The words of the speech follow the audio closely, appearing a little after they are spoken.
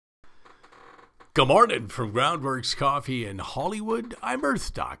Good morning from Groundworks Coffee in Hollywood. I'm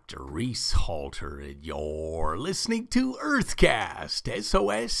Earth Dr. Reese Halter, and you're listening to Earthcast,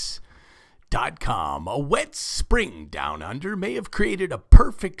 SOS.com. A wet spring down under may have created a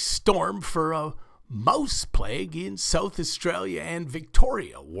perfect storm for a mouse plague in South Australia and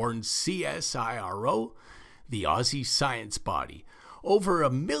Victoria, warns CSIRO, the Aussie science body. Over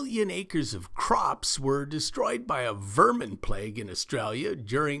 1 million acres of crops were destroyed by a vermin plague in Australia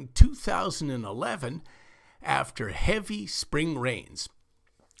during 2011 after heavy spring rains.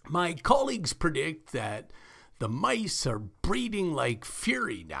 My colleagues predict that the mice are breeding like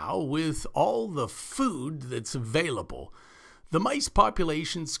fury now with all the food that's available. The mice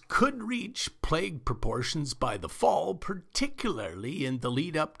populations could reach plague proportions by the fall, particularly in the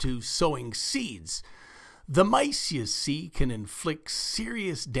lead up to sowing seeds. The mice, you see, can inflict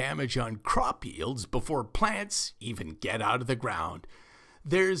serious damage on crop yields before plants even get out of the ground.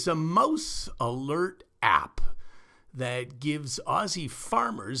 There's a mouse alert app that gives Aussie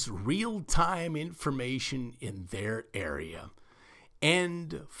farmers real-time information in their area.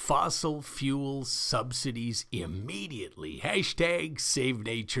 End fossil fuel subsidies immediately. Hashtag save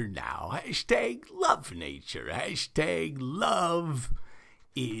nature now. Hashtag love nature. Hashtag love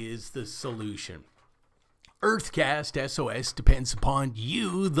is the solution. Earthcast SOS depends upon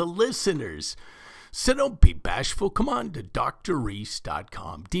you, the listeners. So don't be bashful. Come on to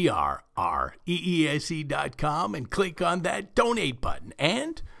drreese.com, DRREESE.com, and click on that donate button.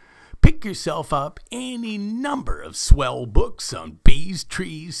 And pick yourself up any number of swell books on bees,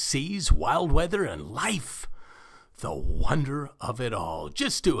 trees, seas, wild weather, and life. The wonder of it all.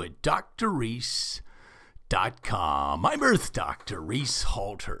 Just do it, drreese.com. I'm Earth Dr. Reese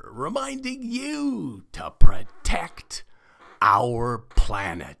Halter, reminding you to protect our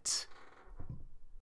planet.